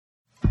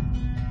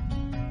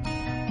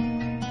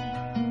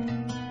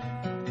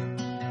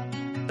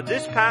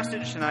This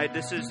passage tonight,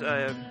 this is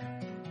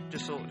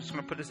just going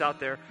to put this out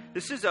there.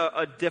 This is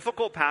a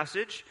difficult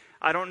passage.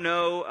 I don't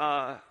know,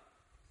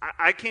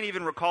 I can't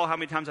even recall how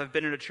many times I've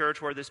been in a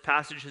church where this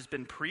passage has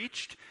been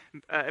preached.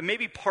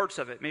 Maybe parts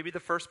of it, maybe the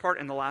first part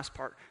and the last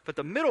part. But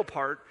the middle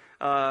part,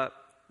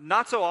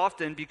 not so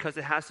often, because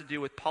it has to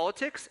do with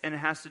politics and it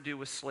has to do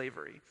with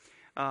slavery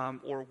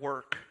or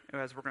work,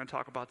 as we're going to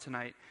talk about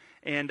tonight.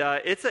 And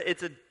it's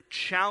a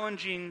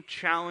challenging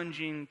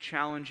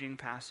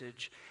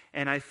passage.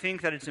 And I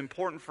think that it's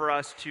important for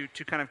us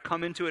to kind of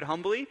come into it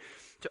humbly,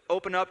 to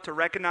open up, to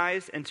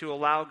recognize, and to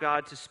allow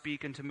God to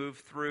speak and to move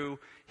through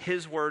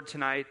His Word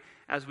tonight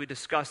as we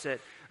discuss it.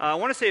 I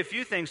want to say a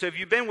few things. So if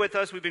you've been with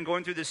us, we've been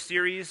going through this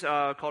series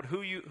called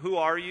Who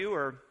Are You?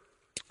 Or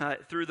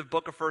through the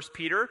book of 1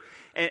 Peter.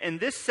 And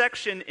this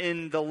section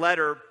in the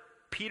letter,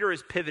 Peter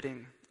is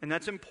pivoting. And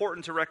that's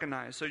important to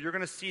recognize. So you're going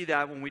to see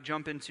that when we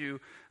jump into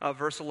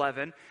verse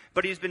 11.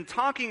 But he's been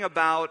talking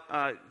about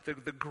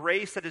the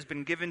grace that has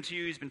been given to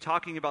you. He's been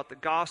talking about the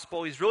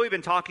gospel. He's really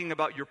been talking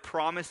about your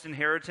promised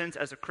inheritance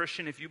as a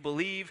Christian. If you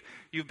believe,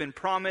 you've been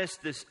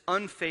promised this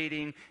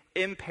unfading,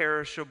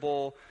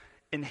 imperishable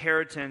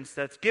inheritance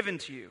that's given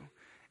to you.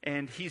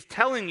 And he's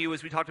telling you,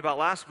 as we talked about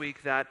last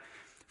week, that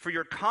for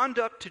your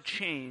conduct to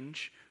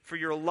change, for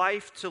your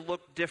life to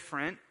look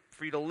different,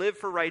 for you to live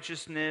for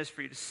righteousness,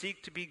 for you to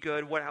seek to be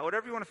good,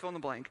 whatever you want to fill in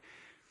the blank,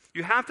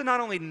 you have to not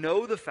only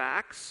know the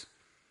facts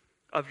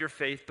of your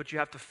faith, but you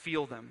have to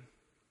feel them.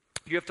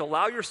 You have to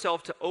allow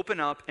yourself to open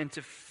up and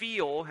to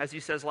feel, as he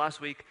says last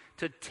week,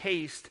 to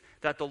taste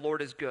that the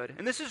Lord is good.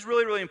 And this is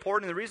really, really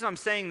important. And the reason I'm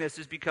saying this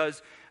is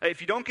because if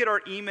you don't get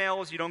our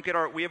emails,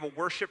 we have a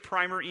worship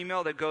primer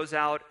email that goes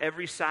out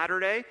every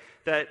Saturday,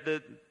 that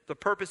the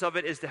purpose of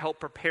it is to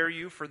help prepare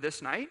you for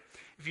this night.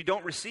 If you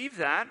don't receive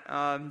that,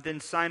 then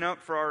sign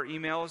up for our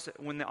emails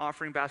when the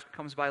offering basket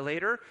comes by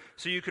later,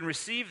 so you can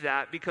receive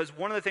that, because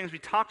one of the things we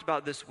talked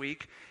about this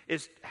week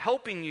is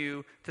helping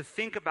you to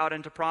think about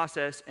and to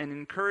process and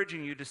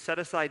encouraging you to set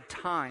aside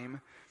time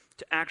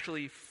to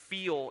actually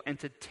feel and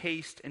to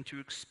taste and to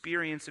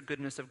experience the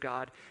goodness of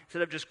God,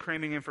 instead of just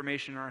cramming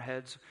information in our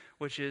heads,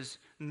 which is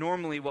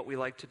normally what we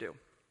like to do.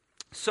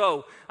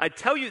 So I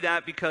tell you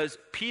that because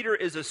Peter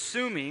is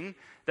assuming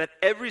that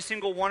every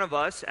single one of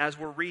us, as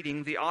we're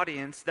reading, the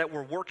audience, that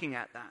we're working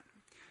at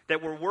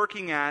that we're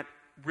working at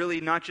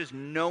really not just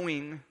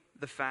knowing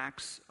the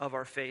facts of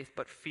our faith,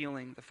 but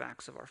feeling the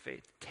facts of our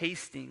faith,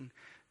 tasting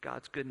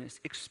God's goodness,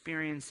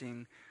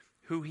 experiencing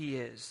who He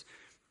is.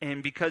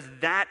 And because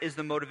that is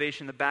the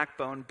motivation, the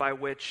backbone by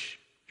which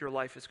your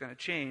life is going to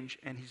change.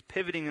 And he's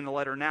pivoting in the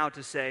letter now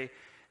to say,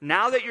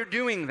 now that you're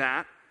doing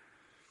that,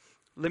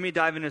 let me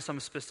dive into some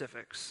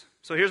specifics.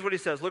 So here's what he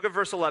says. Look at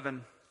verse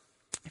 11.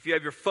 If you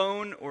have your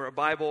phone or a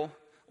Bible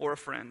or a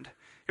friend,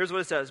 here's what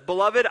it says.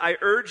 Beloved, I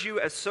urge you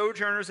as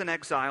sojourners and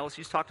exiles,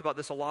 he's talked about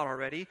this a lot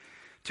already,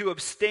 to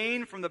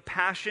abstain from the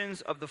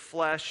passions of the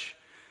flesh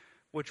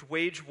which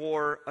wage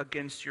war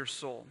against your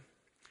soul.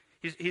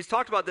 He's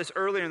talked about this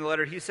earlier in the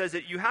letter. He says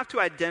that you have to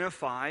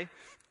identify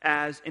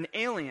as an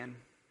alien,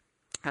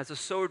 as a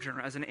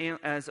sojourner, as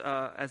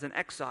an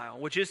exile,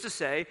 which is to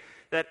say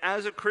that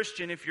as a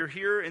Christian, if you're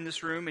here in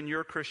this room and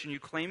you're a Christian, you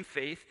claim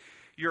faith,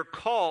 you're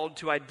called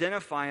to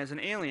identify as an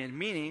alien,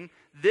 meaning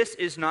this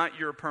is not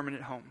your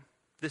permanent home.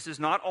 This is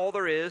not all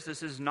there is.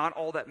 This is not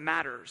all that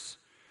matters.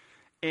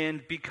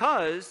 And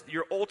because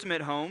your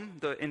ultimate home,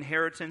 the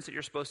inheritance that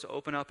you're supposed to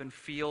open up and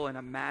feel and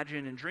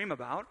imagine and dream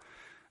about,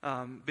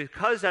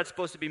 because that's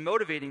supposed to be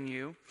motivating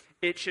you,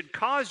 it should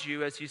cause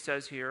you, as he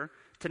says here,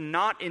 to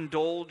not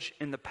indulge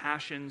in the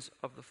passions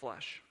of the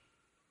flesh.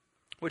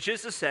 Which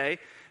is to say,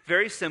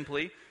 very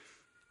simply,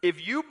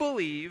 if you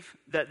believe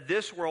that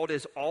this world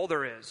is all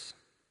there is,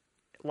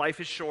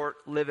 life is short,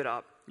 live it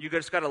up. You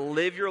just got to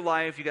live your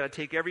life. You got to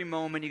take every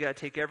moment. You got to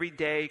take every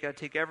day. You got to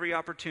take every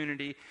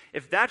opportunity.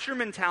 If that's your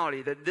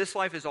mentality, that this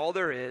life is all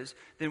there is,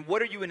 then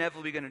what are you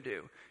inevitably going to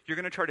do? You're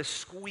going to try to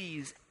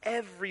squeeze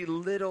every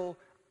little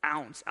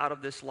ounce out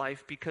of this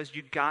life because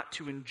you got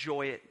to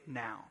enjoy it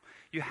now.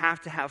 You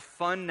have to have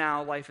fun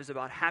now. Life is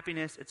about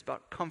happiness. It's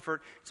about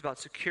comfort. It's about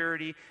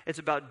security. It's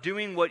about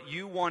doing what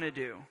you want to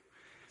do.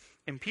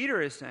 And Peter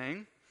is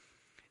saying,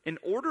 in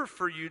order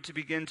for you to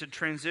begin to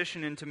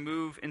transition and to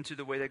move into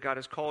the way that God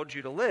has called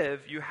you to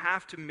live, you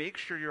have to make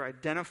sure you're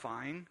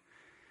identifying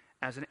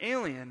as an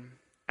alien,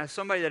 as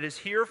somebody that is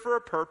here for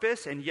a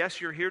purpose. And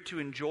yes, you're here to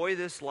enjoy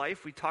this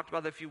life. We talked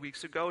about that a few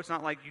weeks ago. It's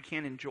not like you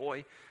can't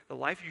enjoy the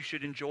life. You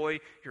should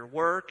enjoy your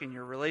work and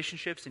your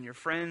relationships and your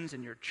friends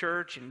and your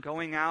church and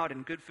going out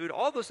and good food.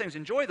 All those things,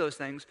 enjoy those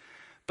things.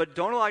 But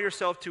don't allow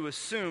yourself to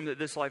assume that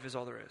this life is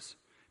all there is.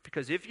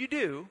 Because if you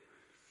do,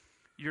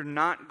 you're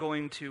not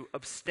going to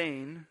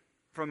abstain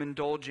from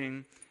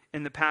indulging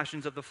in the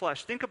passions of the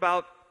flesh. Think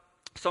about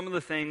some of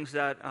the things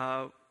that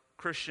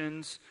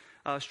Christians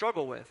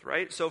struggle with,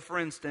 right? So for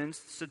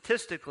instance,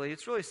 statistically,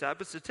 it's really sad,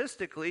 but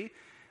statistically,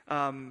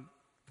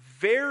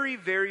 very,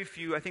 very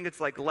few, I think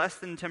it's like less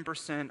than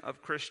 10%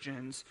 of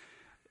Christians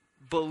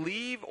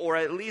believe or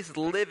at least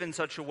live in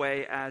such a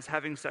way as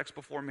having sex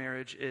before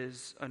marriage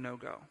is a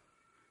no-go.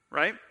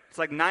 right? It's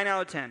like 9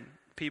 out of 10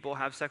 people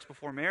have sex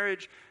before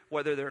marriage,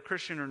 whether they're a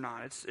Christian or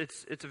not.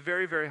 It's a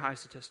very, very high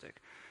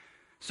statistic.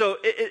 So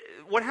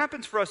what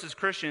happens for us as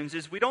Christians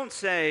is we don't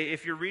say,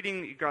 if you're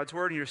reading God's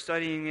word and you're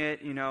studying it,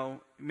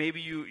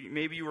 maybe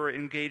you were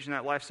engaged in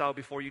that lifestyle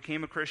before you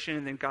became a Christian,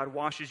 and then God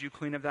washes you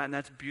clean of that, and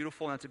that's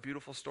beautiful, and that's a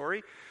beautiful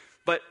story.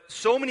 But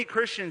so many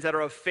Christians that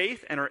are of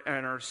faith and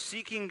are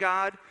seeking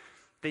God,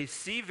 they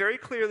see very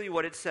clearly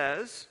what it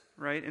says,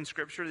 right, in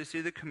Scripture. They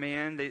see the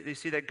command. They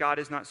see that God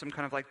is not some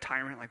kind of like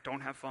tyrant, like don't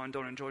have fun,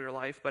 don't enjoy your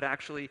life, but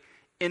actually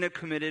in a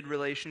committed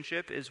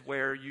relationship is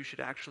where you should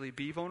actually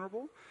be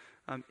vulnerable.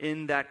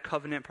 In that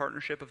covenant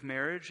partnership of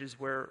marriage is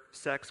where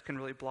sex can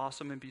really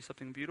blossom and be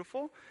something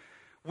beautiful.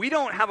 We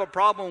don't have a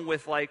problem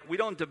with, we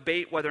don't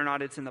debate whether or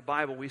not it's in the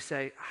Bible. We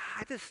say,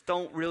 I just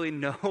don't really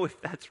know if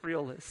that's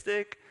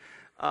realistic.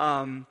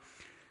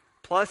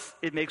 Plus,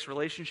 it makes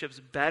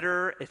relationships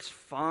better. It's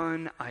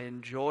fun. I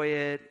enjoy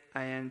it.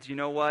 And you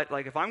know what?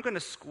 If I'm going to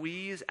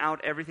squeeze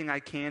out everything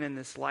I can in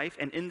this life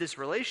and in this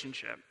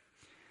relationship,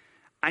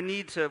 we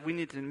need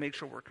to make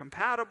sure we're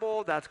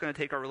compatible. That's going to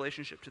take our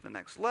relationship to the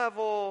next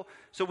level.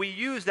 So we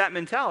use that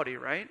mentality,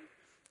 right?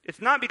 It's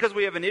not because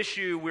we have an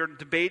issue, we're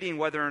debating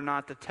whether or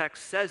not the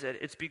text says it.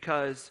 It's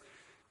because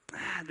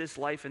this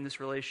life and this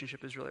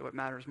relationship is really what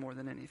matters more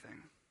than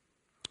anything.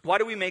 Why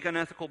do we make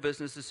unethical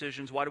business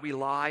decisions? Why do we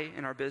lie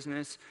in our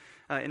business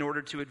in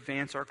order to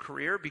advance our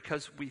career?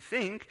 Because we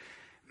think,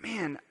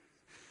 man,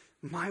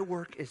 my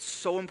work is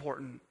so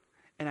important.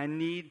 And I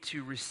need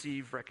to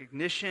receive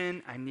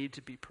recognition. I need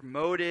to be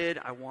promoted.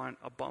 I want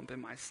a bump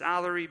in my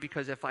salary,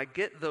 because if I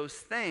get those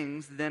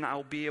things, then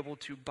I'll be able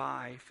to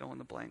buy fill in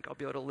the blank. I'll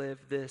be able to live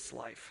this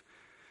life,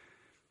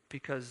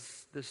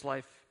 because this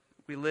life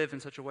we live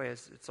in such a way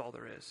as it's all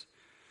there is.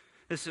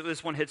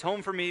 This one hits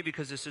home for me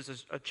because this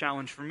is a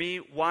challenge for me.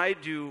 Why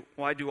do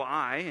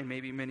I, and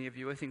maybe many of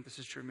you, I think this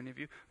is true, many of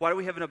you, why do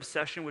we have an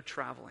obsession with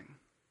traveling?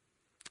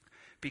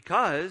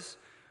 Because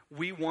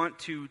we want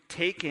to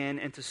take in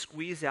and to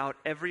squeeze out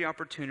every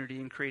opportunity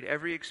and create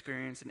every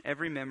experience and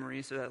every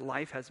memory so that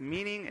life has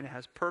meaning and it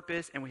has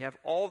purpose, and we have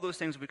all those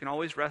things we can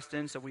always rest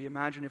in. So we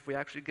imagine if we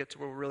actually get to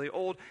where we're really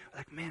old, we're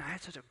like, man, I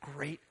had such a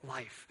great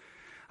life.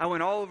 I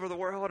went all over the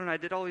world and I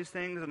did all these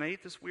things and I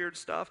ate this weird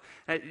stuff.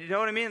 You know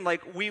what I mean?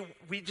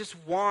 We just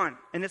want,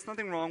 and there's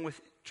nothing wrong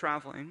with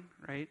traveling,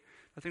 right?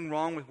 Nothing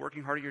wrong with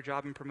working hard at your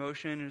job and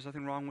promotion. There's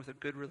nothing wrong with a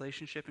good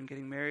relationship and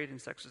getting married,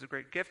 and sex is a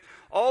great gift.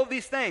 All of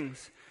these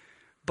things.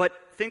 But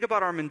think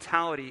about our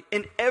mentality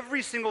in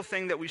every single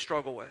thing that we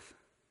struggle with.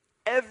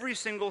 Every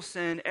single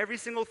sin, every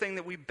single thing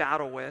that we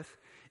battle with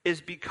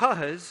is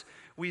because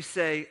we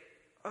say,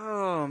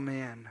 oh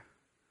man,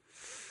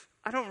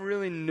 I don't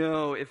really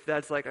know if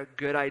that's a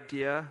good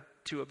idea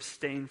to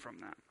abstain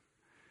from that.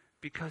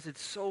 Because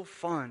it's so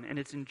fun and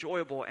it's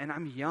enjoyable and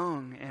I'm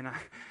young and I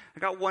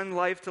got one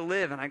life to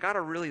live and I got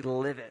to really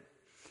live it.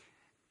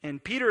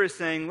 And Peter is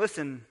saying,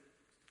 listen,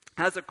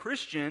 as a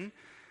Christian,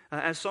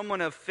 as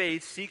someone of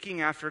faith,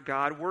 seeking after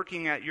God,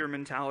 working at your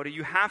mentality,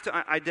 you have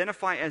to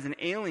identify as an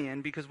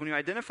alien, because when you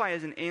identify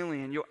as an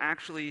alien, you'll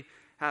actually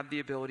have the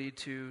ability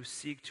to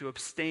seek to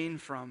abstain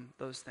from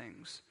those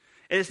things.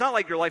 And it's not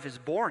like your life is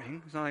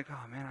boring. It's not like,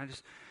 oh man, I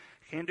just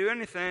can't do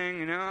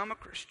anything, I'm a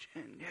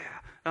Christian,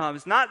 yeah.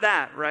 It's not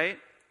that, right?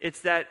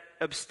 It's that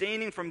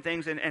abstaining from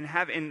things and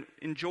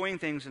enjoying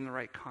things in the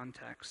right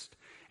context.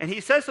 And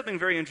he says something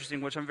very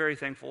interesting, which I'm very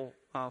thankful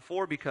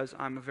for, because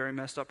I'm a very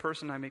messed up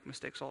person. I make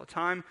mistakes all the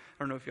time. I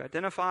don't know if you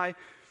identify.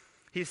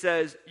 He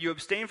says, you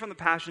abstain from the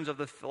passions of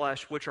the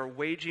flesh, which are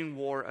waging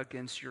war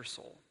against your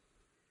soul.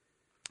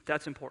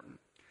 That's important.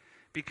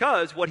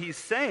 Because what he's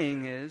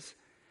saying is,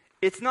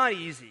 it's not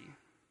easy.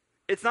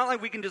 It's not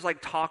like we can just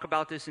talk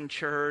about this in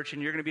church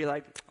and you're going to be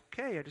like,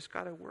 okay, I just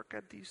got to work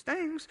at these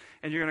things.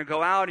 And you're going to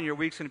go out and your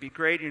week's going to be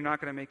great and you're not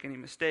going to make any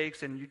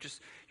mistakes. And you're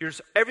just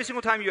every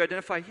single time you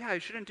identify, yeah, I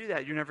shouldn't do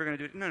that, you're never going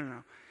to do it.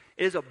 No.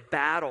 It is a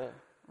battle,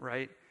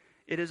 right?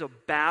 It is a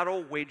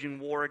battle waging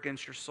war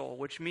against your soul,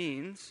 which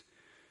means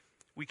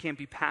we can't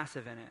be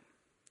passive in it.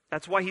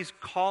 That's why he's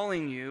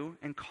calling you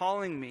and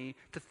calling me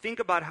to think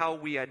about how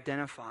we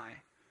identify,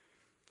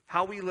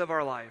 how we live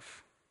our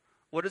life.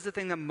 What is the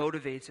thing that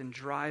motivates and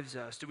drives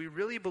us? Do we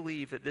really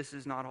believe that this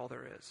is not all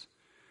there is?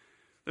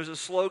 There's a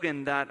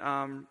slogan that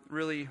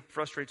really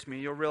frustrates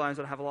me. You'll realize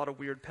that I have a lot of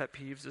weird pet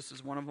peeves. This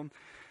is one of them.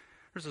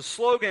 There's a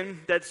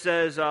slogan that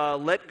says,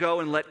 let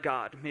go and let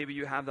God. Maybe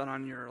you have that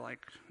on your,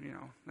 like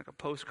a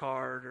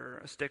postcard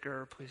or a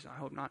sticker. Please, I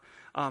hope not.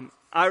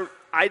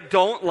 I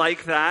don't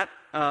like that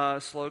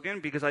slogan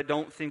because I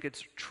don't think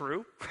it's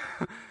true.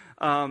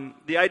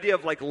 The idea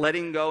of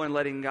letting go and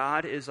letting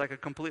God is a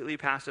completely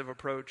passive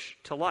approach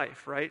to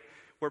life, right?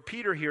 Where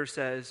Peter here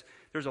says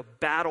there's a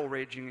battle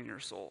raging in your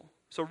soul.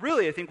 So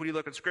really, I think when you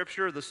look at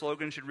Scripture, the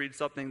slogan should read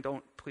something,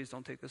 please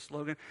don't take this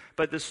slogan,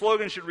 but the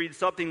slogan should read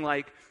something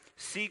like,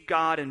 seek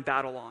God and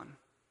battle on,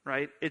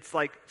 right? It's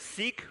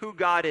seek who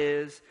God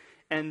is,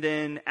 and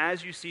then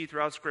as you see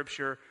throughout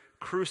Scripture,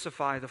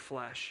 crucify the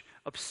flesh,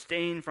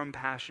 abstain from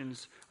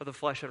passions of the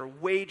flesh that are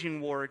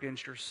waging war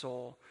against your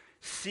soul.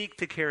 Seek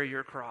to carry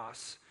your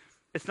cross.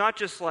 It's not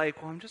just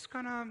like, well, I'm just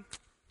going to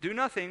do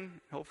nothing.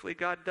 Hopefully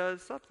God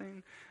does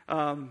something.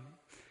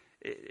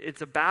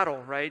 It's a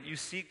battle, right? You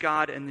seek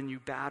God and then you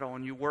battle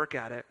and you work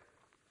at it.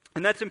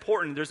 And that's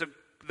important. There's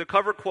the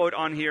cover quote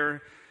on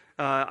here.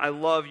 I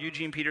love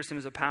Eugene Peterson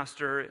as a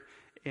pastor,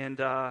 and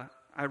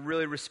I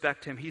really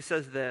respect him. He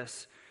says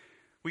this: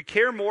 "We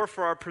care more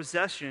for our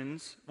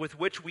possessions with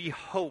which we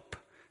hope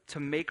to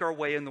make our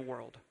way in the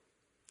world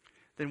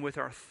than with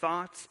our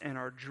thoughts and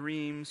our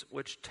dreams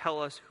which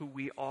tell us who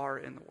we are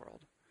in the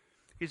world."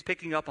 He's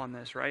picking up on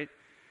this, right?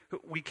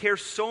 We care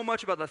so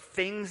much about the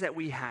things that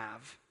we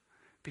have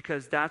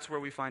because that's where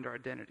we find our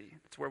identity.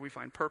 It's where we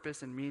find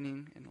purpose and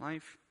meaning in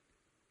life.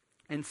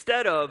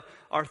 Instead of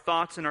our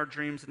thoughts and our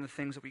dreams and the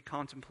things that we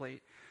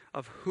contemplate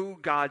of who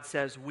God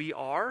says we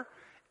are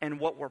and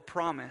what we're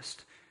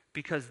promised,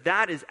 because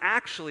that is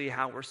actually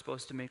how we're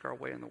supposed to make our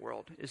way in the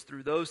world, is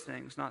through those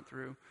things, not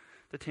through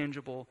the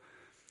tangible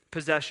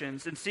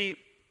possessions. And see,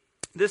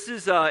 this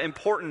is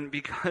important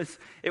because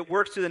it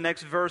works to the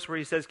next verse where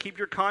he says, "Keep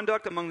your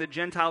conduct among the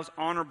Gentiles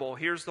honorable."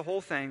 Here's the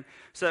whole thing: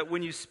 "So that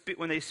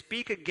when they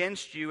speak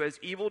against you as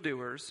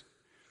evildoers,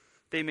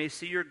 they may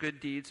see your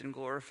good deeds and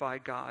glorify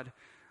God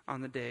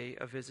on the day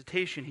of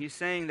visitation." He's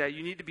saying that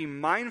you need to be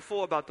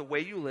mindful about the way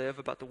you live,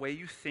 about the way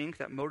you think.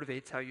 That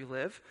motivates how you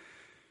live,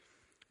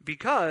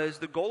 because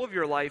the goal of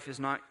your life is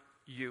not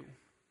you.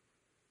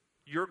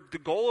 The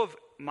goal of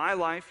my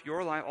life,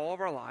 your life, all of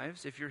our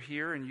lives, if you're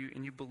here and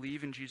you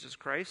believe in Jesus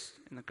Christ,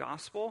 in the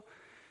gospel,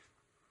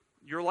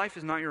 your life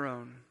is not your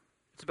own.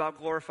 It's about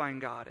glorifying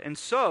God. And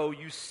so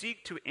you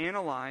seek to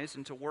analyze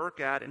and to work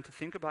at and to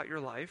think about your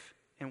life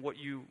and what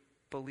you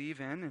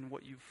believe in and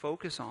what you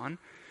focus on,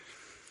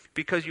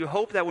 because you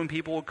hope that when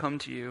people would come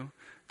to you,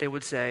 they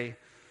would say,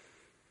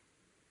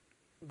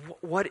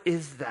 what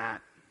is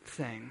that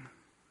thing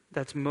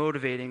that's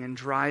motivating and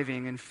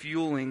driving and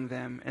fueling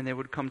them, and they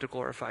would come to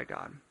glorify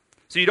God.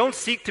 So you don't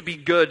seek to be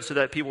good so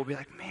that people will be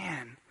like,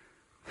 man,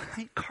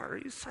 Carter,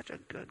 he's such a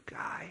good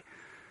guy.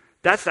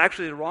 That's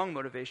actually the wrong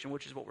motivation,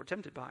 which is what we're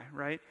tempted by,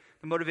 right?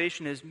 The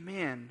motivation is,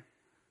 man,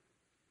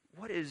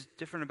 what is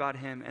different about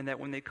him? And that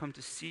when they come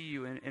to see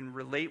you and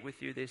relate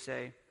with you, they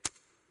say,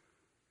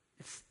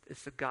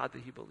 it's the God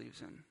that he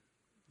believes in.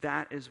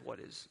 That is what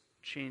is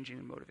changing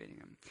and motivating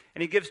him.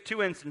 And he gives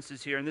two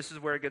instances here, and this is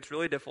where it gets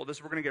really difficult. This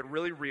is where we're going to get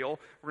really real.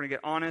 We're going to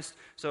get honest.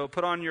 So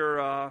put on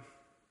your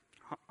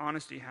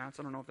honesty hats.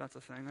 I don't know if that's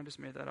a thing. I just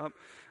made that up.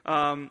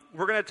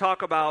 We're going to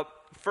talk about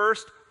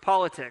first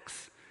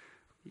politics.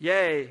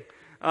 Yay.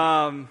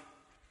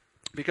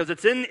 Because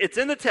it's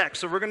in the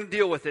text, so we're going to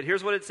deal with it.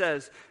 Here's what it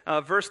says.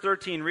 Verse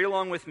 13, read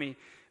along with me.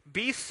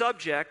 "Be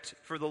subject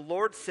for the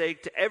Lord's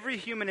sake to every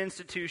human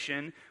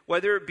institution,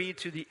 whether it be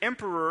to the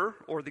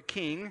emperor or the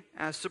king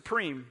as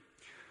supreme,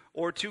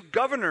 or to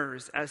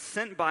governors as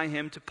sent by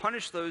him to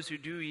punish those who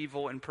do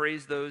evil and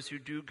praise those who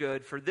do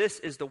good. For this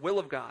is the will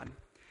of God,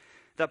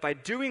 that by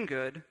doing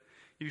good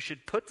you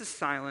should put to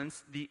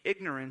silence the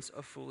ignorance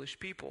of foolish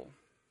people.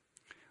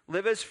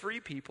 Live as free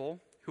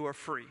people who are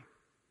free.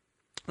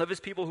 Live as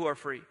people who are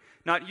free,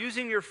 not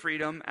using your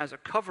freedom as a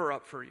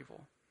cover-up for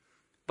evil,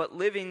 but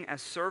living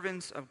as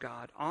servants of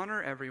God.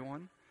 Honor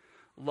everyone,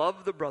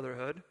 love the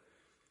brotherhood,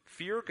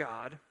 fear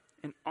God,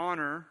 and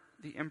honor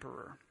the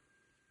emperor."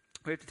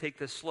 We have to take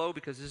this slow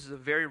because this is a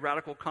very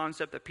radical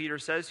concept that Peter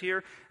says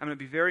here. I'm going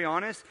to be very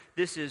honest.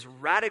 This is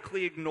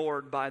radically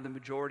ignored by the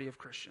majority of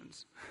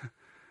Christians.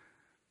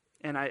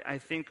 And I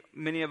think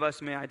many of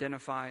us may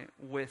identify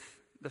with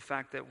the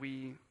fact that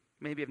we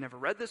maybe have never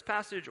read this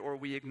passage, or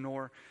we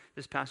ignore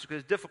this passage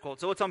because it's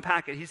difficult. So let's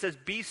unpack it. He says,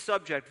 be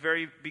subject,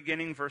 very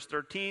beginning, verse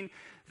 13.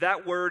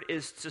 That word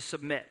is to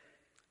submit.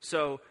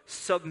 So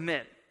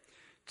submit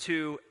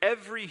to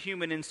every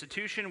human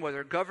institution,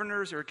 whether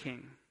governors or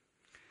king.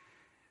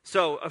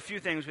 So a few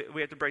things,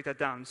 we have to break that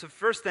down. So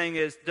first thing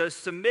is, does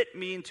submit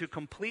mean to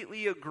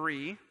completely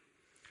agree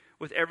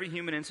with every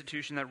human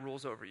institution that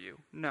rules over you?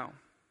 No.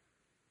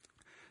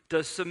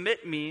 Does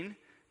submit mean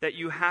that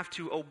you have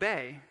to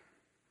obey?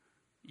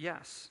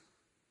 Yes.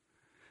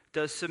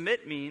 Does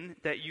submit mean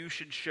that you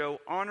should show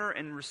honor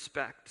and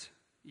respect?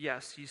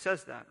 Yes, he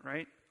says that,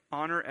 right?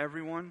 Honor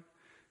everyone.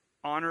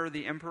 Honor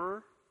the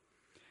emperor.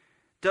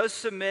 Does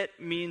submit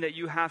mean that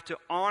you have to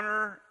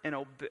honor and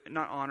obey,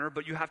 not honor,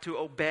 but you have to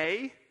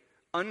obey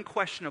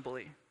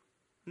unquestionably?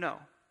 No.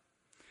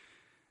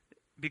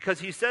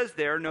 Because he says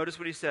there, notice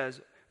what he says,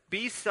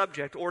 be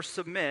subject or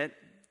submit,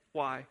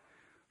 why?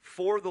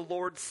 For the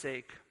Lord's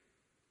sake,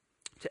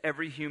 to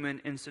every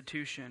human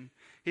institution.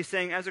 He's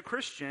saying, as a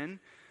Christian,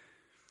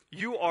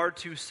 you are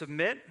to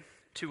submit,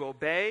 to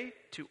obey,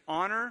 to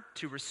honor,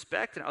 to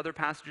respect, and other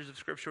passages of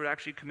Scripture would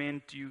actually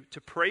command you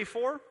to pray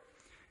for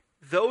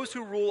those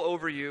who rule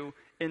over you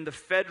in the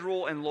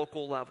federal and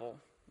local level,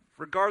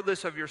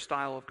 regardless of your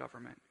style of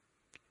government.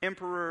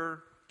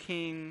 Emperor,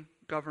 king,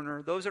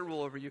 governor, those that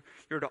rule over you,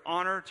 you're to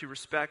honor, to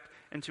respect,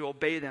 and to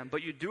obey them.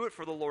 But you do it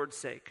for the Lord's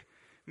sake.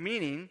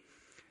 Meaning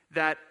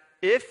that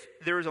if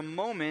there is a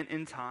moment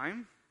in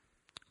time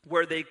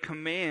where they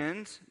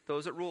command,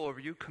 those that rule over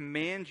you,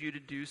 command you to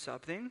do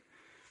something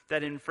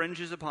that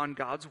infringes upon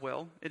God's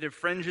will, it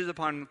infringes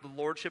upon the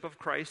lordship of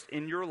Christ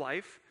in your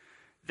life,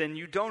 then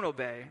you don't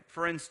obey.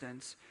 For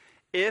instance,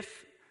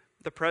 if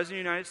the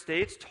President of the United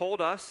States told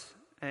us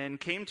and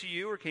came to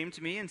you or came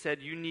to me and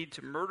said, you need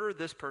to murder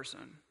this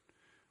person,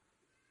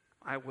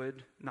 I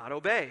would not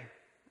obey,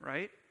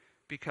 right?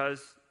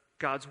 Because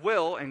God's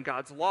will and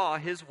God's law,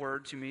 his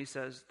word to me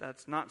says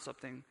that's not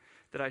something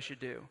that I should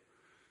do.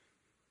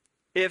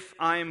 If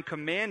I am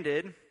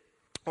commanded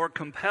or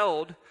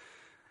compelled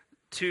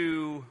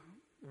to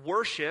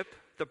worship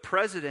the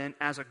president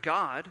as a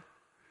god,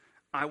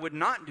 I would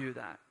not do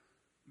that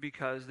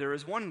because there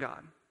is one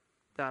God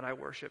that I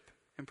worship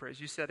and praise.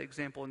 You said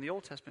example in the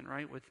Old Testament,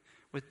 right,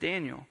 with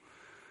Daniel.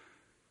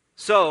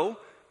 So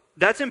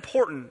that's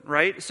important,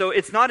 right? So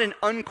it's not an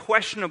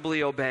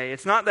unquestionably obey.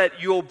 It's not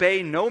that you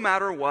obey no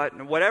matter what,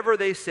 and whatever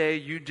they say,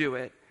 you do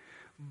it.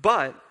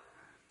 But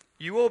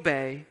you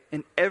obey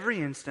in every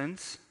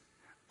instance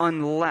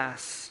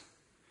unless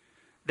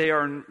they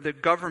are the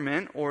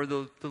government or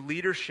the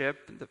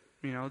leadership,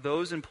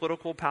 those in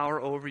political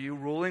power over you,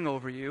 ruling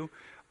over you,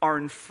 are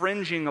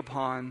infringing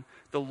upon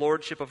the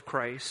lordship of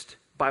Christ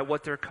by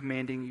what they're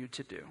commanding you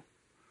to do.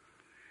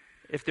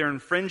 If they're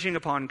infringing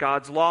upon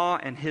God's law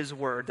and his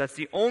word, that's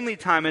the only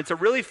time. It's a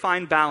really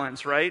fine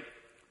balance, right?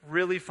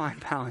 Really fine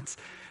balance.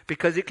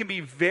 Because it can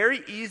be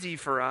very easy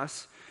for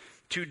us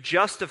to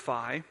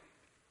justify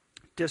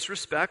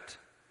disrespect,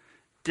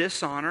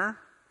 dishonor,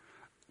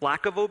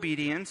 lack of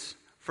obedience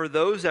for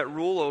those that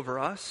rule over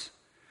us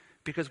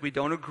because we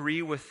don't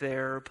agree with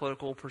their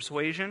political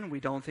persuasion. We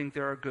don't think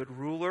they're a good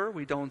ruler.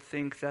 We don't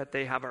think that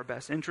they have our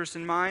best interests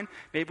in mind.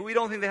 Maybe we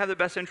don't think they have the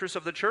best interests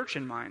of the church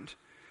in mind.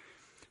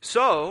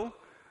 So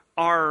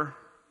our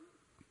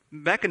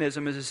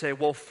mechanism is to say,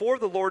 well, for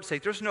the Lord's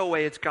sake, there's no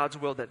way it's God's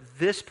will that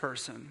this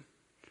person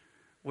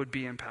would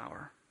be in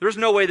power. There's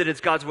no way that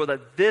it's God's will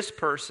that this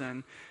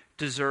person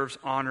deserves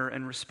honor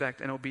and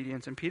respect and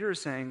obedience. And Peter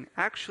is saying,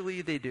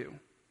 actually, they do.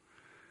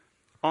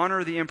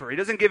 Honor the emperor. He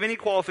doesn't give any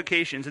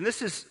qualifications. And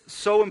this is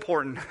so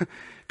important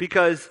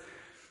because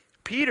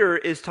Peter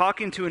is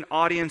talking to an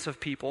audience of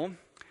people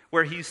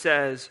where he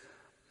says,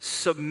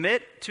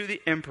 submit to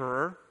the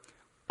emperor,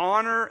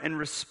 honor and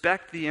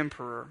respect the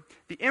emperor.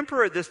 The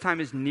emperor at this time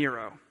is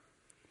Nero.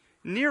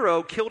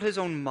 Nero killed his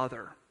own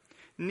mother.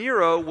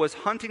 Nero was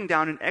hunting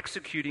down and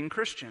executing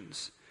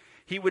Christians.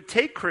 He would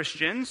take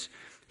Christians,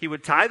 he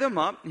would tie them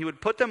up, he would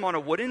put them on a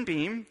wooden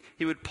beam,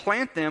 he would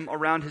plant them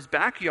around his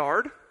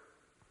backyard,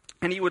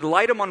 and he would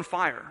light them on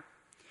fire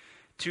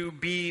to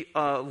be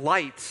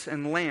lights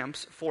and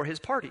lamps for his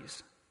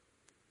parties.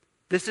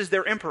 This is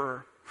their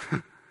emperor,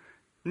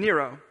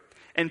 Nero.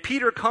 And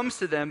Peter comes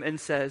to them and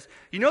says,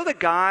 you know the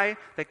guy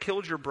that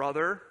killed your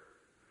brother,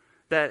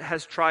 that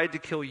has tried to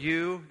kill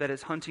you, that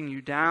is hunting you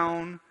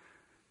down,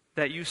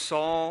 that you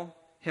saw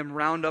him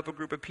round up a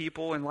group of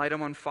people and light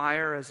them on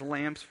fire as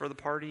lamps for the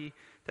party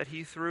that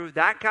he threw?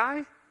 That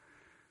guy,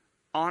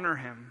 honor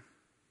him,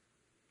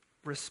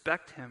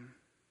 respect him,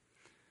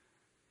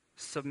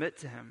 submit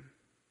to him.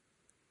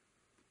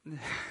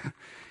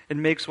 It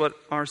makes what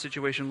our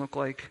situation look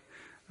like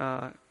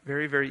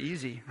very, very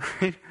easy,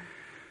 right?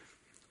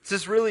 This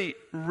is really,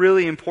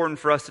 really important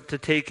for us to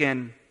take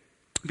in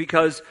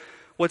because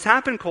what's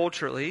happened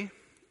culturally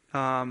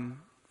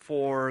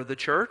for the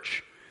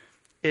church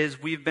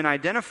is we've been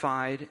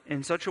identified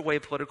in such a way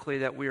politically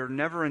that we are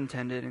never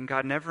intended, and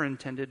God never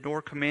intended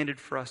nor commanded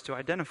for us to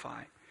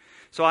identify.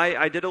 So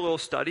I did a little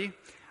study.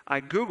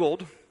 I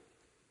Googled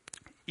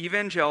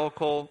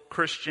evangelical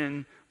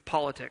Christian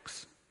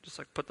politics. Just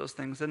like put those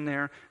things in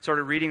there,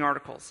 started reading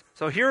articles.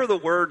 So here are the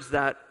words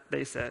that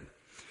they said.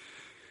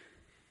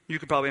 You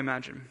could probably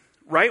imagine.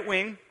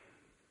 Right-wing,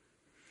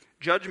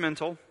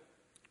 judgmental,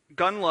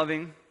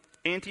 gun-loving,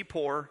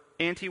 anti-poor,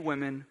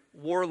 anti-women,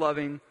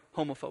 war-loving,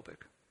 homophobic.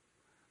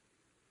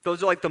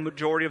 Those are like the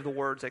majority of the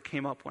words that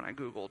came up when I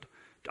Googled.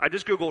 I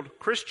just Googled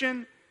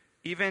Christian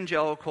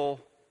evangelical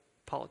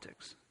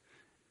politics.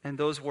 And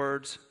those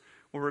words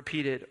were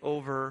repeated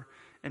over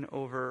and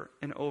over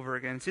and over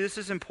again. See, this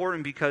is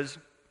important because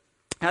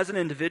as an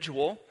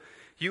individual,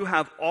 you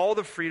have all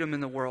the freedom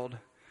in the world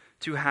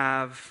to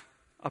have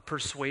a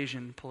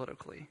persuasion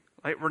politically.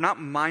 Right? We're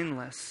not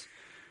mindless.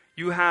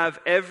 We have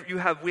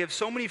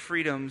so many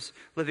freedoms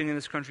living in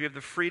this country. You have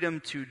the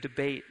freedom to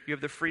debate. You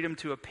have the freedom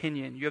to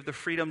opinion. You have the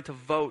freedom to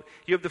vote.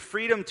 You have the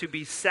freedom to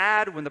be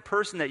sad when the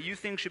person that you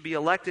think should be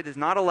elected is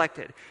not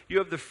elected. You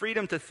have the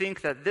freedom to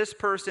think that this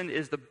person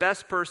is the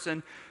best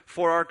person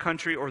for our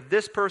country, or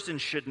this person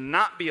should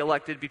not be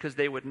elected because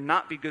they would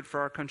not be good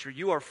for our country.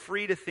 You are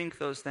free to think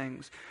those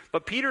things.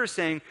 But Peter is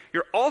saying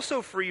you're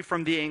also free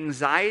from the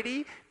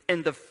anxiety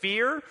and the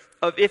fear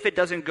of if it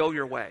doesn't go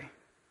your way,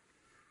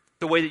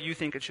 the way that you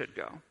think it should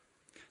go.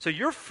 So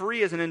you're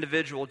free as an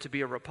individual to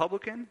be a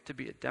Republican, to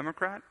be a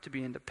Democrat, to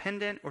be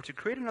independent, or to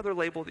create another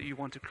label that you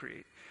want to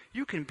create.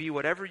 You can be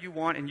whatever you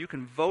want, and you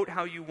can vote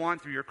how you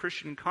want through your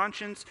Christian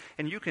conscience,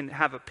 and you can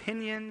have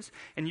opinions,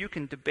 and you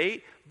can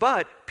debate.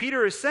 But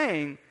Peter is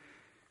saying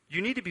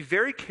you need to be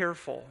very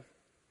careful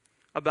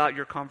about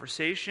your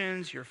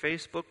conversations, your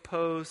Facebook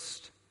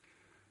posts,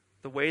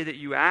 the way that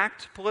you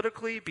act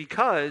politically,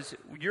 because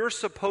you're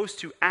supposed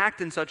to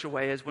act in such a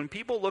way as when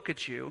people look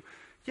at you,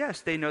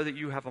 yes, they know that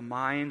you have a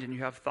mind and you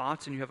have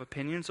thoughts and you have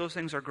opinions. Those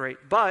things are great.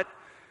 But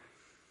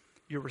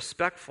you're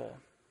respectful.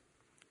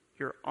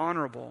 You're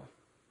honorable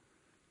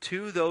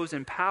to those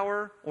in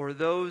power or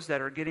those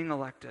that are getting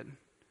elected.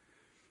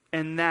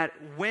 And that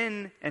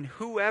when and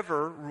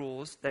whoever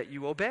rules, that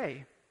you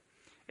obey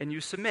and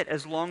you submit,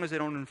 as long as they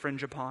don't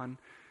infringe upon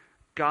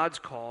God's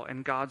call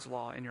and God's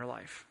law in your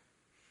life.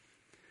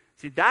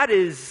 See, that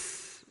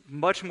is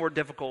much more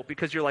difficult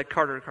because you're like,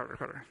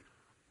 Carter.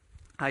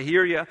 I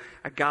hear you,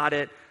 I got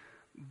it,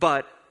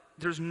 but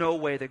there's no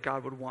way that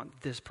God would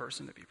want this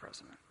person to be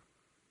president.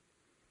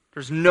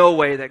 There's no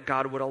way that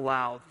God would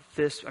allow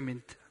this.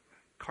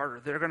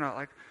 Carter, they're going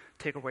to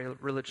take away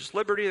religious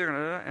liberty. They're going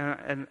to,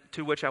 and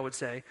to which I would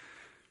say,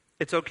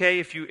 it's okay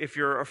if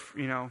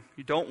you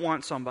don't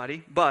want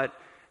somebody, but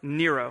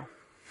Nero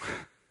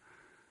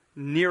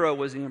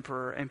was the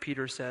emperor, and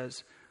Peter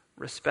says,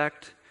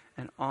 respect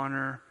and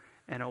honor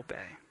and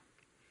obey.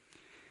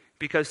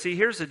 Because see,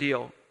 here's the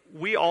deal.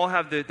 We all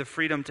have the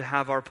freedom to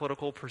have our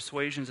political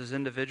persuasions as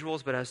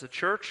individuals, but as a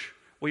church,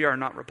 we are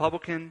not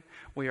Republican.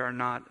 We are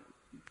not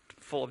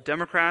full of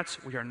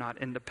Democrats. We are not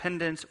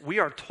independents. We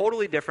are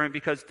totally different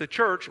because the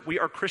church, we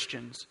are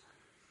Christians.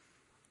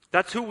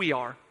 That's who we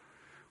are.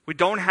 We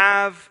don't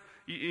have,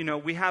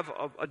 we have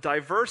a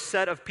diverse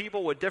set of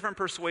people with different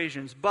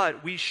persuasions,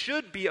 but we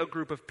should be a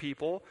group of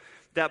people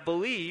that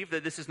believe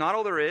that this is not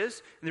all there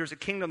is, and there's a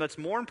kingdom that's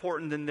more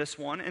important than this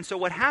one. And so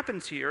what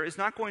happens here is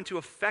not going to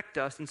affect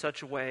us in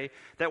such a way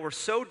that we're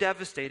so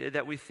devastated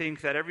that we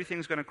think that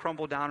everything's going to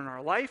crumble down in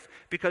our life,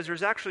 because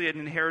there's actually an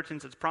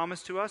inheritance that's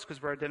promised to us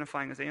because we're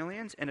identifying as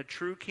aliens, and a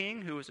true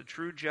king who is a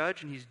true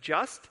judge, and he's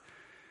just,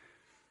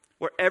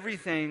 where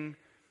everything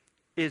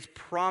is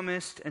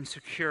promised and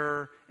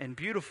secure and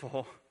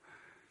beautiful.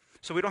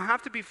 So we don't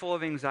have to be full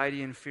of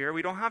anxiety and fear.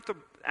 We don't have to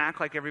act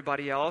like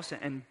everybody else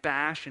and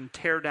bash and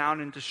tear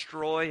down and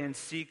destroy and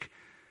seek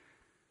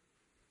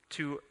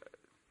to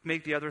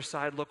make the other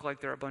side look like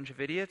they're a bunch of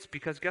idiots.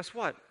 Because guess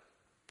what?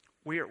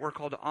 We're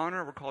called to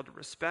honor. We're called to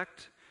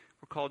respect.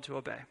 We're called to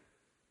obey.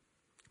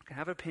 We can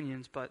have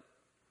opinions, but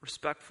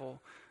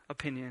respectful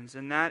opinions.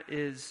 And that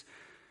is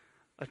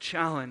a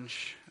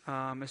challenge,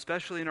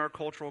 especially in our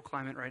cultural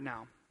climate right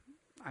now.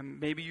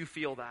 Maybe you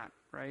feel that,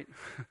 right?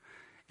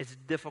 It's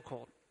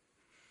difficult.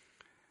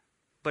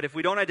 But if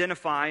we don't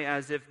identify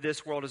as if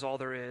this world is all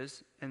there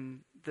is, and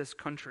this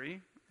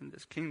country and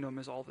this kingdom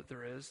is all that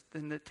there is,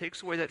 then it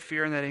takes away that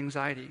fear and that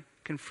anxiety.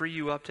 It can free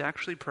you up to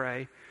actually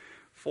pray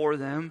for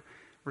them,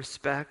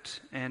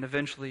 respect, and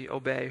eventually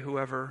obey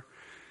whoever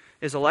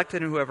is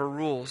elected and whoever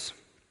rules.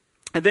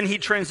 And then he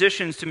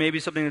transitions to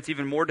maybe something that's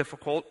even more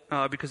difficult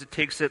because it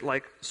takes it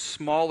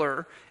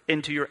smaller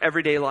into your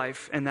everyday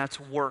life, and that's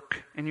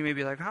work. And you may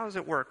be like, how does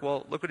it work?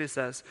 Well, look what it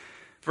says.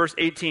 Verse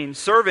 18,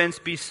 servants,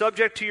 be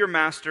subject to your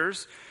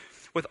masters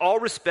with all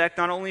respect,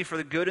 not only for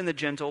the good and the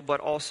gentle, but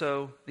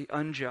also the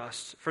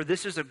unjust. For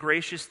this is a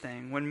gracious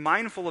thing. When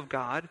mindful of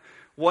God,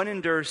 one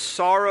endures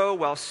sorrow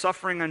while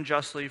suffering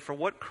unjustly. For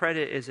what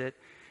credit is it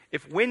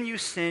if when you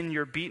sin,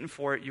 you're beaten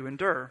for it, you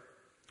endure?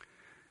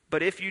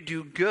 But if you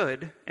do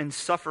good and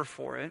suffer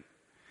for it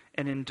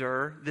and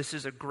endure, this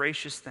is a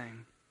gracious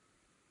thing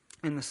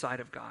in the sight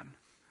of God.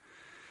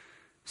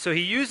 So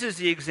he uses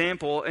the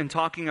example in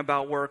talking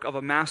about work of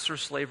a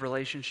master-slave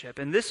relationship.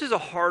 And this is a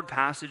hard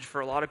passage for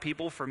a lot of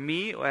people. For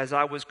me, as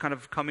I was kind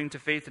of coming to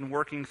faith and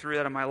working through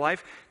that in my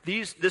life,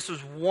 this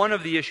was one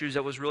of the issues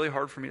that was really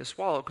hard for me to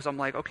swallow, because I'm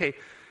like, okay,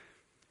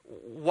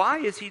 why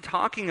is he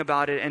talking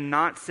about it and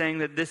not saying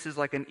that this is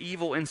like an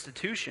evil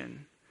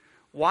institution?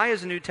 Why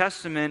is the New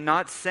Testament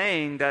not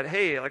saying that,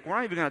 hey, we're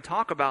not even going to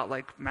talk about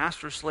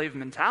master-slave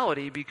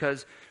mentality,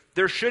 because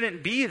there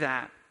shouldn't be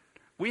that?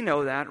 We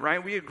know that,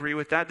 right? We agree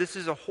with that. This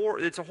is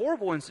it's a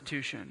horrible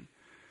institution.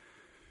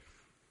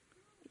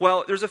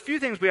 Well, there's a few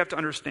things we have to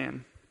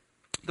understand.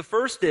 The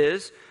first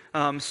is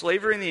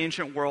slavery in the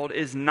ancient world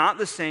is not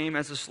the same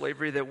as the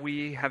slavery that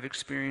we have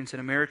experienced in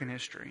American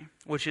history,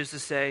 which is to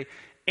say,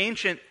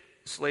 ancient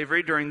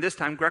slavery during this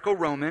time,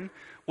 Greco-Roman,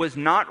 was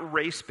not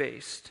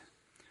race-based.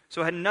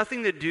 So it had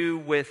nothing to do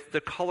with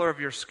the color of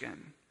your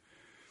skin.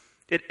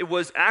 It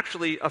was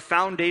actually a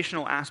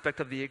foundational aspect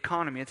of the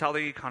economy. It's how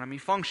the economy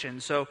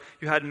functioned. So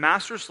you had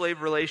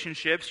master-slave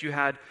relationships. You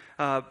had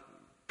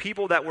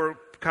people that were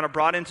kind of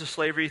brought into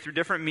slavery through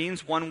different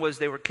means. One was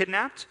they were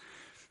kidnapped.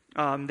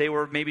 They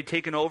were maybe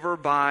taken over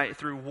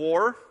through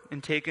war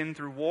and taken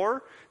through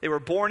war. They were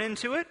born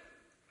into it,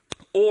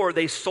 or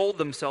they sold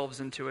themselves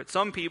into it.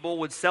 Some people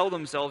would sell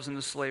themselves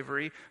into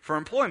slavery for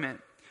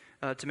employment.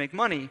 To make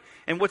money.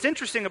 And what's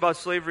interesting about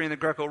slavery in the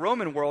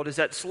Greco-Roman world is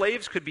that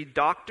slaves could be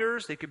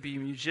doctors, they could be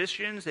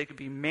musicians, they could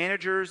be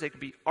managers, they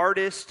could be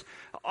artists.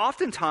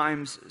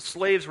 Oftentimes,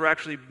 slaves were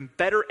actually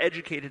better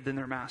educated than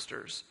their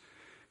masters,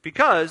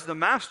 because the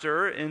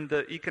master, in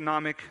the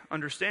economic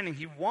understanding,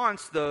 he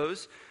wants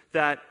those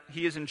that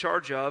he is in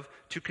charge of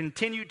to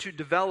continue to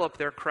develop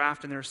their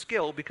craft and their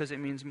skill, because it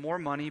means more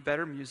money,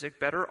 better music,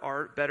 better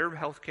art, better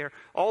healthcare,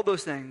 all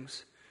those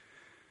things.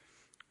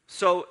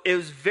 So it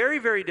was very,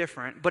 very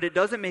different, but it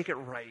doesn't make it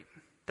right.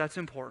 That's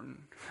important.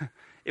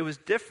 It was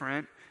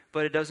different,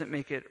 but it doesn't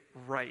make it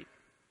right.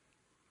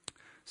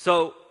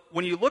 So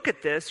when you look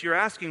at this, you're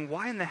asking,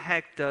 why in the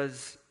heck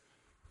does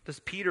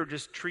Peter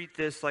just treat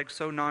this like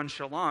so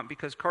nonchalant?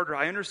 Because, Carter,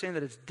 I understand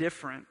that it's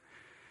different,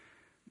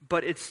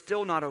 but it's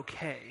still not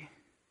okay,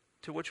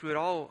 to which we would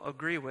all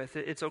agree with.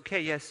 It's okay.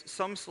 Yes,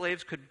 some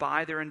slaves could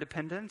buy their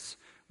independence,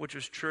 which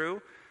was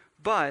true,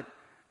 but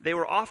they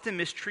were often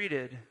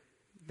mistreated.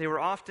 They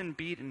were often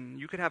beaten.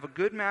 You could have a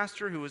good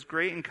master who was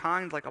great and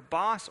kind, like a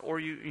boss, or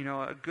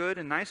a good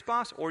and nice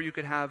boss, or you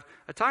could have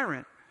a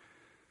tyrant.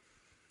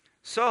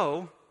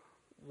 So,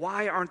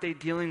 why aren't they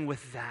dealing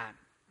with that?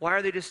 Why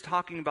are they just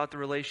talking about the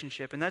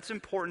relationship? And that's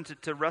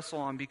important to wrestle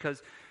on,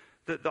 because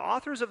the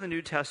authors of the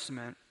New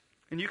Testament,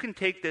 and you can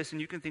take this and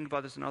you can think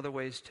about this in other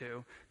ways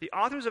too, the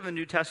authors of the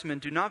New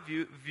Testament do not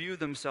view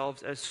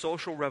themselves as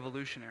social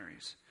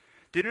revolutionaries.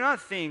 They do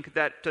not think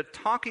that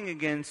talking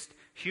against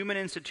human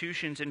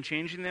institutions and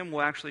changing them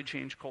will actually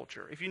change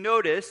culture. If you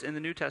notice in the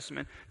New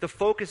Testament, the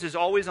focus is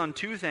always on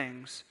two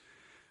things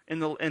in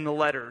the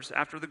letters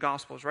after the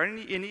Gospels, right?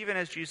 And even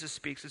as Jesus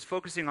speaks, it's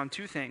focusing on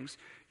two things: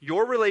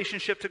 your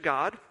relationship to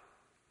God,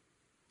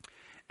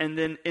 and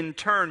then in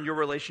turn, your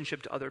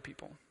relationship to other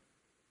people.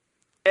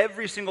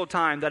 Every single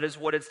time, that is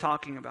what it's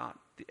talking about.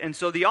 And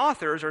so the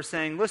authors are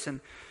saying,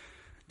 listen,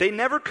 they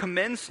never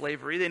commend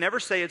slavery. They never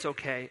say it's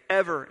okay,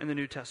 ever in the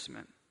New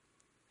Testament.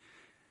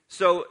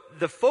 So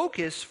the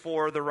focus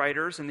for the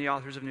writers and the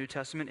authors of the New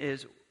Testament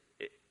is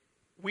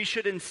we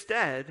should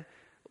instead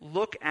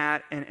look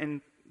at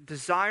and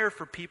desire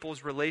for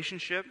people's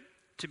relationship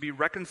to be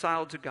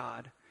reconciled to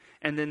God,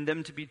 and then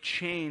them to be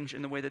changed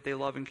in the way that they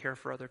love and care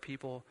for other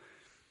people.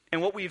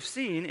 And what we've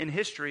seen in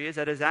history is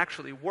that it has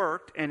actually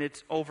worked, and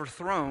it's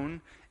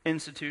overthrown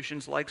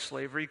institutions like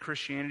slavery.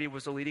 Christianity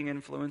was a leading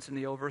influence in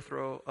the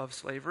overthrow of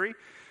slavery,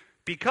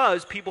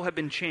 because people have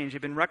been changed.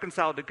 They've been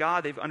reconciled to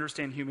God. They've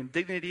understand human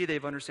dignity.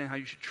 They've understand how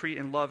you should treat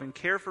and love and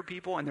care for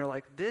people. And they're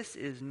like, this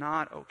is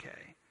not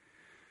okay.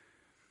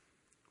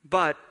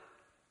 But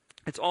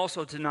it's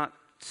also to not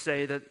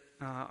say that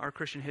our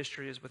Christian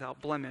history is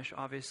without blemish.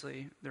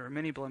 Obviously, there are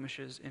many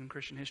blemishes in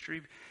Christian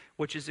history,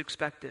 which is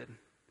expected.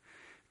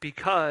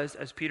 Because,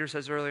 as Peter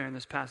says earlier in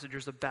this passage,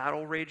 there's a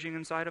battle raging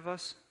inside of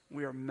us.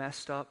 We are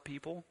messed up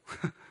people.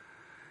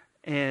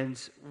 And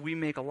we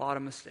make a lot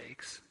of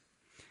mistakes.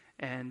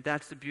 And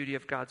that's the beauty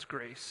of God's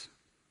grace.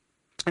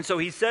 And so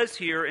he says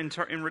here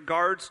in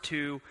regards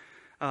to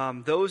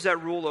those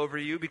that rule over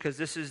you, because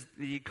this is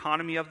the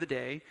economy of the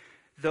day,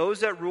 those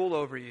that rule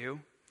over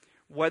you,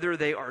 whether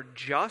they are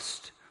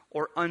just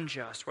or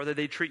unjust, whether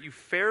they treat you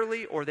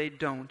fairly or they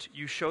don't,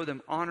 you show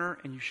them honor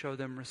and you show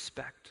them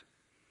respect.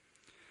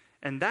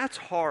 And that's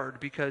hard,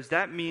 because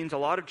that means a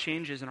lot of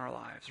changes in our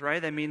lives,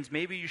 right? That means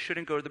maybe you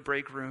shouldn't go to the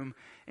break room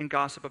and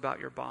gossip about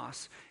your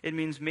boss. It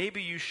means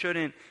maybe you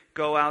shouldn't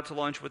go out to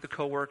lunch with the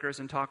coworkers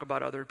and talk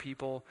about other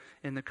people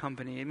in the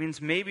company. It means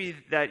maybe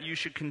that you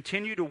should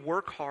continue to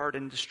work hard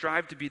and to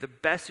strive to be the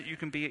best that you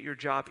can be at your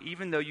job,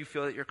 even though you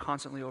feel that you're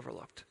constantly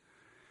overlooked.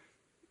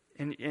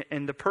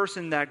 And the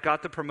person that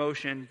got the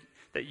promotion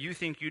that you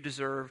think you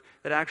deserve,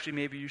 that actually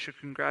maybe you should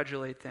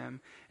congratulate them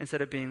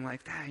instead of being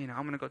like, I'm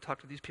going to go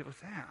talk to these people.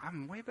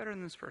 I'm way better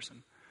than this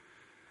person.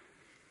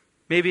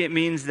 Maybe it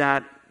means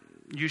that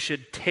you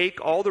should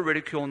take all the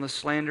ridicule and the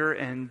slander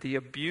and the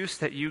abuse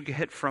that you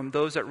get from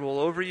those that rule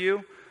over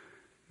you,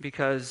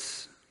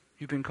 because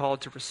you've been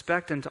called to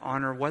respect and to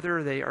honor,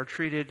 whether they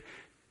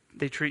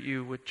treat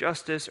you with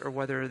justice or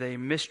whether they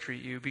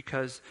mistreat you,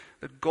 because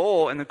the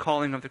goal and the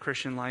calling of the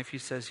Christian life, he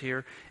says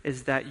here,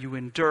 is that you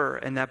endure,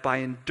 and that by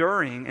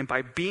enduring and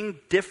by being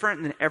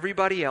different than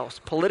everybody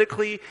else,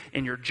 politically,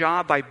 in your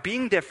job, by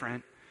being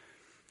different,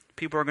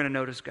 people are going to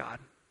notice God.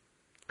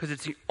 Because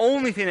it's the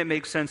only thing that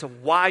makes sense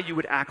of why you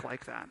would act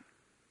like that.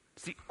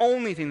 It's the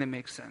only thing that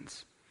makes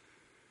sense.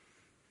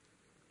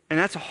 And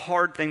that's a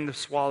hard thing to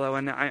swallow,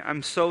 and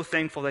I'm so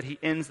thankful that he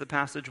ends the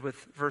passage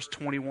with verse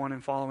 21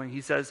 and following.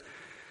 He says,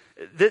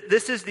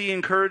 this is the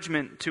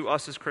encouragement to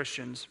us as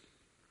Christians.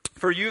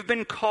 For this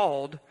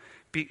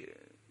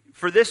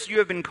you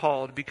have been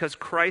called, because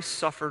Christ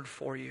suffered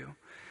for you,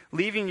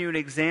 leaving you an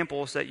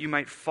example so that you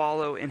might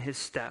follow in his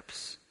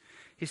steps.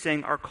 He's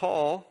saying our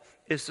call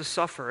is to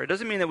suffer. It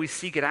doesn't mean that we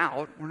seek it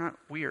out. We're not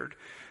weird.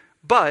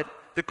 But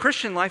the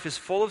Christian life is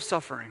full of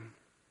suffering.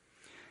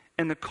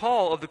 And the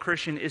call of the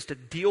Christian is to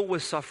deal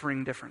with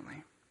suffering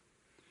differently.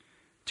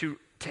 To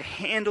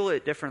handle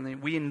it differently.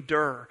 We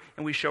endure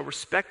and we show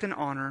respect and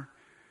honor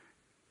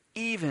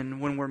even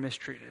when we're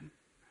mistreated,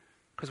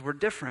 because we're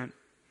different.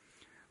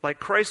 Like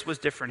Christ was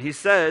different. He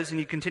says, and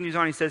he continues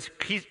on, he says,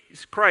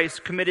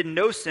 Christ committed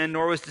no sin,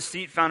 nor was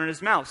deceit found in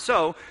his mouth.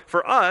 So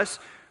for us,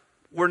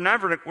 we're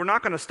not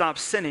going to stop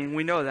sinning.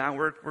 We know that.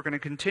 We're going to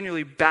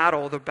continually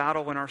battle the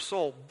battle in our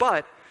soul.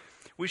 But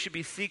we should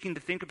be seeking to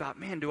think about,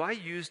 man, do I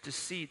use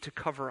deceit to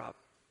cover up?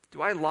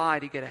 Do I lie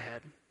to get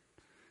ahead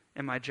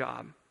in my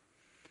job?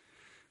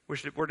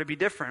 We're to be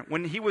different.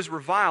 When he was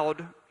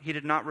reviled, he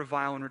did not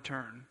revile in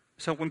return.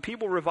 So when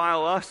people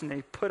revile us and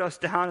they put us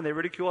down and they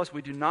ridicule us,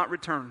 we do not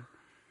return.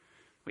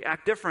 We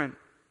act different.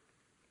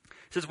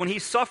 It says when he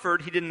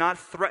suffered, he did not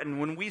threaten.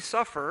 When we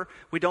suffer,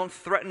 we don't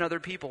threaten other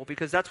people,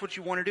 because that's what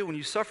you want to do. When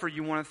you suffer,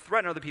 you want to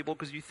threaten other people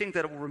because you think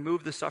that it will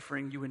remove the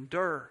suffering you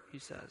endure, he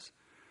says.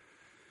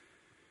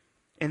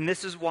 And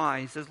this is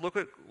why, he says, look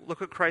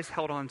what Christ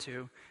held on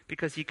to,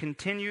 because he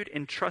continued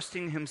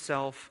entrusting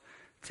himself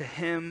to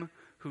him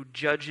who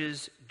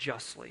judges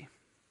justly.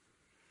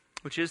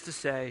 Which is to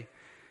say,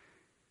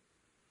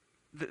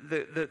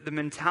 the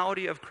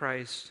mentality of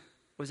Christ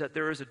was that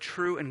there is a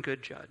true and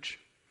good judge.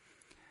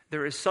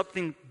 There is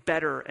something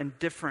better and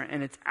different,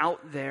 and it's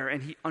out there,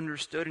 and he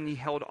understood and he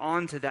held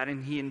on to that,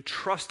 and he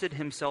entrusted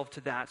himself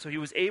to that. So he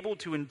was able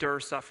to endure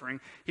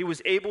suffering. He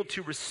was able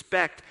to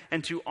respect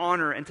and to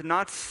honor and to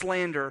not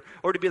slander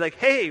or to be like,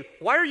 hey,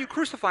 why are you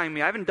crucifying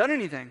me? I haven't done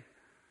anything.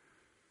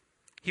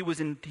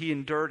 He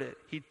endured it.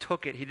 He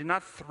took it. He did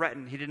not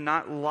threaten. He did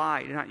not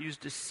lie. He did not use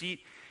deceit.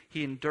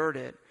 He endured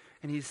it.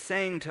 And he's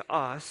saying to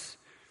us,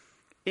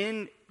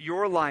 in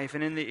your life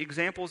and in the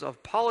examples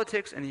of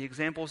politics and the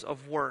examples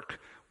of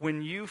work,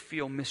 when you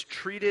feel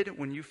mistreated,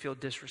 when you feel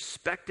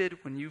disrespected,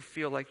 when you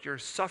feel like you're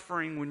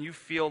suffering, when you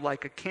feel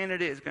like a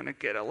candidate is going to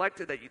get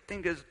elected that you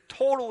think is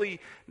totally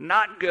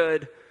not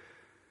good,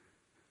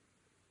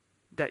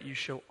 that you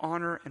show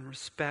honor and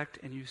respect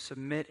and you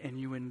submit and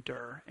you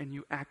endure and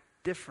you act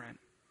different.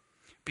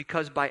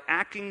 Because by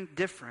acting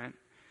different,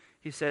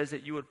 he says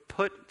that you would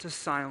put to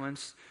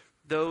silence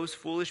those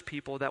foolish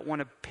people that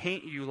want to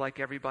paint you like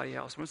everybody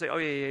else. Want to say, oh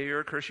yeah, you're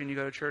a Christian, you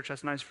go to church,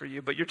 that's nice for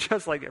you, but you're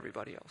just like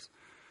everybody else.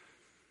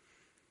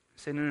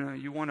 Say, no,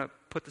 you want to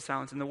put the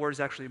silence, and the word is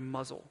actually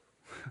muzzle.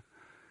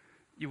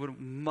 You would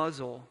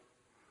muzzle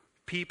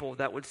people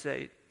that would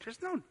say,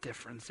 there's no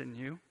difference in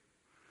you.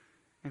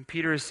 And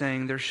Peter is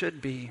saying there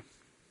should be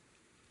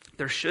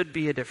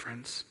a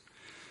difference.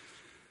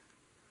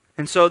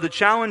 And so the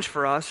challenge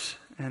for us,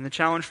 and the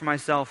challenge for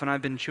myself, and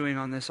I've been chewing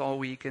on this all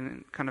week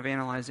and kind of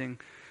analyzing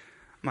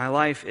my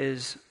life,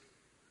 is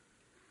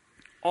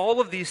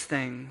all of these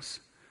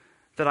things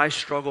that I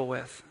struggle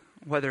with,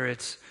 whether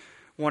it's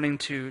wanting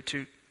to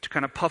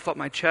kind of puff up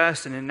my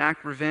chest and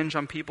enact revenge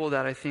on people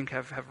that I think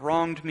have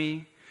wronged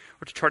me,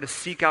 or to try to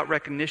seek out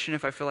recognition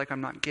if I feel like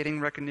I'm not getting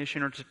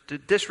recognition, or to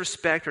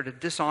disrespect or to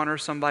dishonor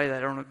somebody that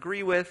I don't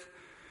agree with.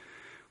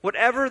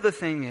 Whatever the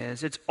thing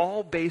is, it's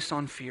all based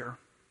on fear.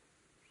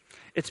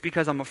 It's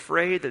because I'm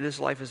afraid that this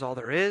life is all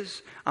there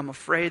is. I'm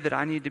afraid that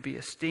I need to be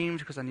esteemed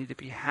because I need to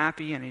be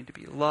happy. I need to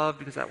be loved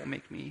because that will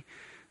make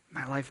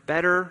my life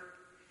better.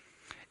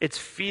 It's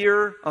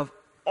fear of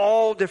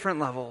all different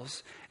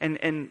levels.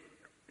 And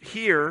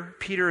here,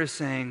 Peter is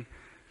saying,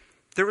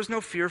 there was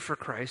no fear for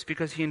Christ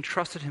because he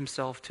entrusted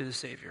himself to the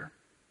Savior,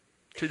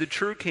 to the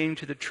true King,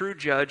 to the true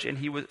Judge, and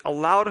he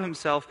allowed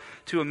himself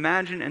to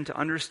imagine and to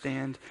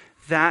understand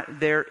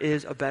that there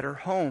is a better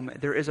home.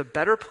 There is a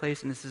better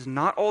place, and this is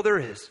not all there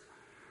is.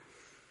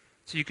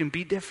 So you can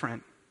be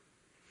different.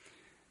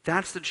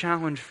 That's the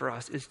challenge for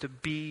us, is to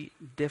be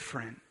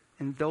different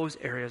in those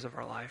areas of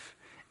our life.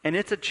 And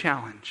it's a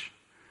challenge,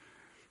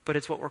 but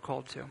it's what we're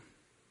called to.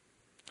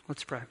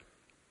 Let's pray.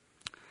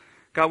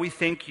 God, we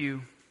thank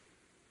you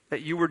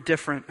that you were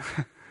different,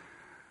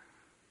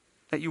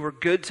 that you were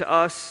good to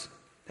us,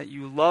 that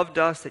you loved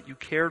us, that you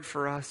cared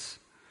for us.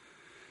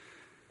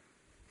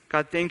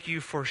 God, thank you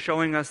for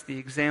showing us the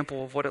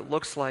example of what it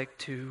looks like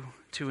to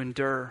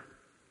endure.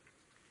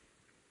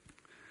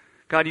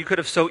 God, you could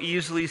have so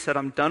easily said,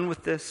 I'm done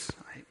with this.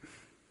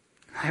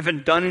 I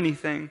haven't done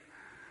anything.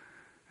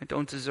 I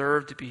don't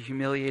deserve to be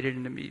humiliated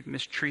and to be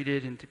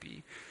mistreated and to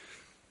be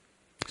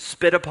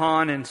spit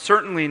upon, and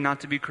certainly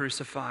not to be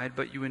crucified,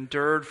 but you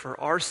endured for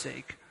our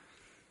sake,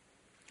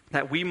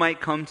 that we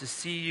might come to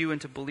see you and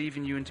to believe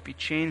in you and to be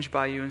changed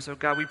by you. And so,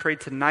 God, we pray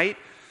tonight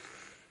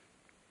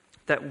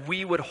that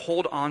we would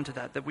hold on to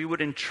that we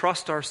would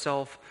entrust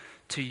ourselves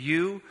to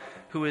you,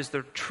 who is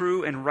the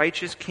true and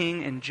righteous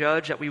King and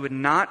Judge, that we would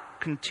not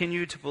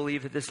continue to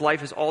believe that this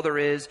life is all there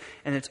is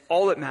and it's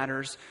all that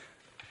matters,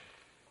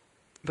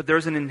 but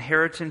there's an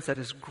inheritance that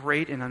is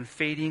great and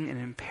unfading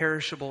and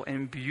imperishable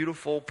and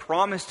beautiful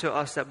promised to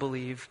us that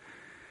believe.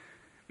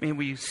 May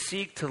we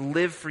seek to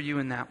live for you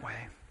in that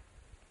way.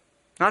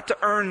 Not to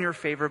earn your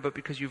favor, but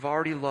because you've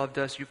already loved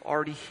us, you've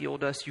already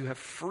healed us, you have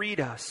freed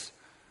us.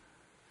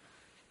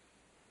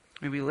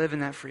 May we live in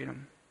that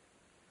freedom.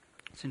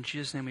 It's in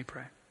Jesus' name we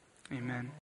pray. Amen.